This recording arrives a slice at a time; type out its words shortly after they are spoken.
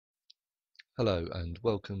Hello and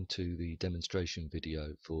welcome to the demonstration video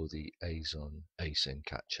for the Azon ASIN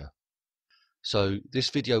catcher. So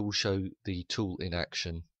this video will show the tool in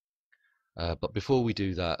action, but before we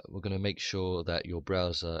do that we're going to make sure that your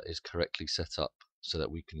browser is correctly set up so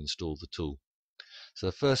that we can install the tool. So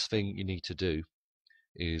the first thing you need to do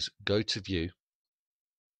is go to View,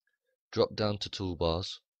 drop down to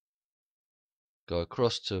Toolbars, go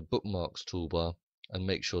across to Bookmarks toolbar and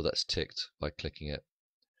make sure that's ticked by clicking it.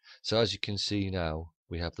 So as you can see now,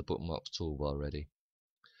 we have the Bookmarks toolbar ready.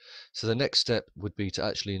 So the next step would be to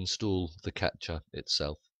actually install the catcher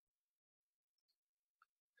itself.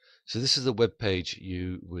 So this is the web page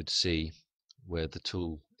you would see where the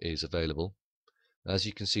tool is available. As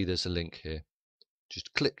you can see, there's a link here.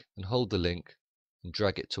 Just click and hold the link and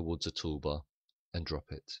drag it towards the toolbar and drop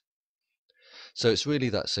it. So it's really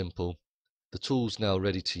that simple. The tool's now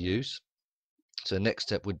ready to use. So the next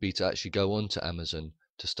step would be to actually go on to Amazon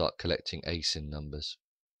to start collecting ASIN numbers.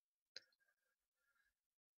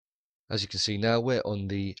 As you can see now, we're on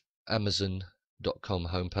the Amazon.com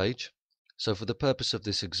homepage. So for the purpose of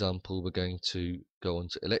this example, we're going to go on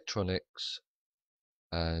to electronics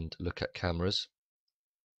and look at cameras.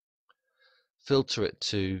 Filter it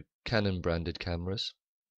to Canon branded cameras.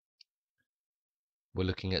 We're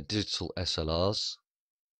looking at digital SLRs.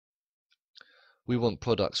 We want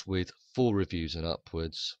products with 4 reviews and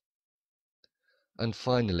upwards. And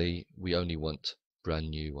finally, we only want brand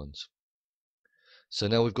new ones. So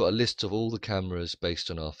now we've got a list of all the cameras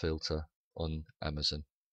based on our filter on Amazon.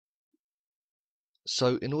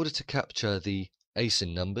 So in order to capture the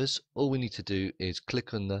ASIN numbers, all we need to do is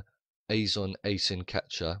click on the Azon ASIN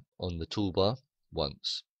catcher on the toolbar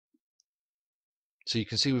once. So you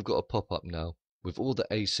can see we've got a pop-up now with all the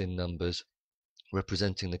ASIN numbers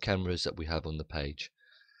representing the cameras that we have on the page.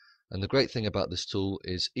 And the great thing about this tool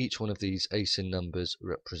is each one of these ASIN numbers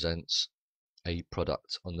represents a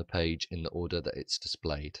product on the page in the order that it's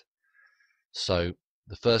displayed. So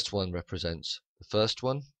the first one represents the first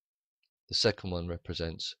one, the second one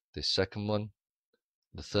represents this second one,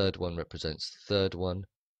 the third one represents the third one,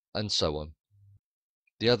 and so on.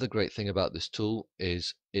 The other great thing about this tool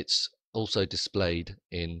is it's also displayed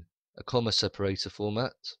in a comma separator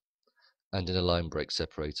format and in a line break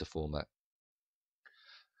separator format.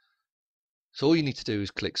 So all you need to do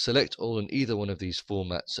is click select all in either one of these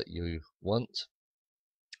formats that you want,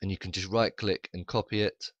 and you can just right click and copy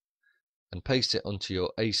it and paste it onto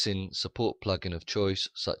your ASIN support plugin of choice,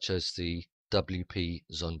 such as the WP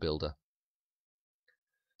Zon Builder.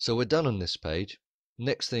 So we're done on this page.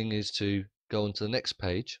 Next thing is to go on to the next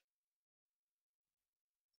page.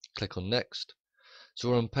 Click on next. So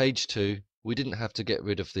we're on page 2. We didn't have to get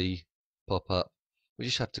rid of the pop-up. We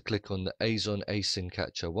just have to click on the Azon ASIN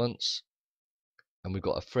catcher once, and we've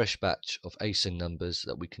got a fresh batch of ASIN numbers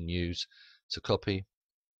that we can use to copy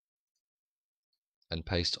and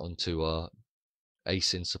paste onto our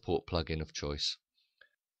ASIN support plugin of choice.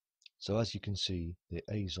 So as you can see, the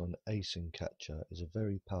Azon ASIN catcher is a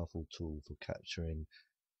very powerful tool for capturing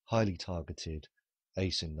highly targeted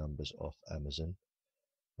ASIN numbers off Amazon.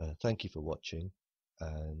 Thank you for watching,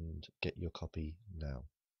 and get your copy now.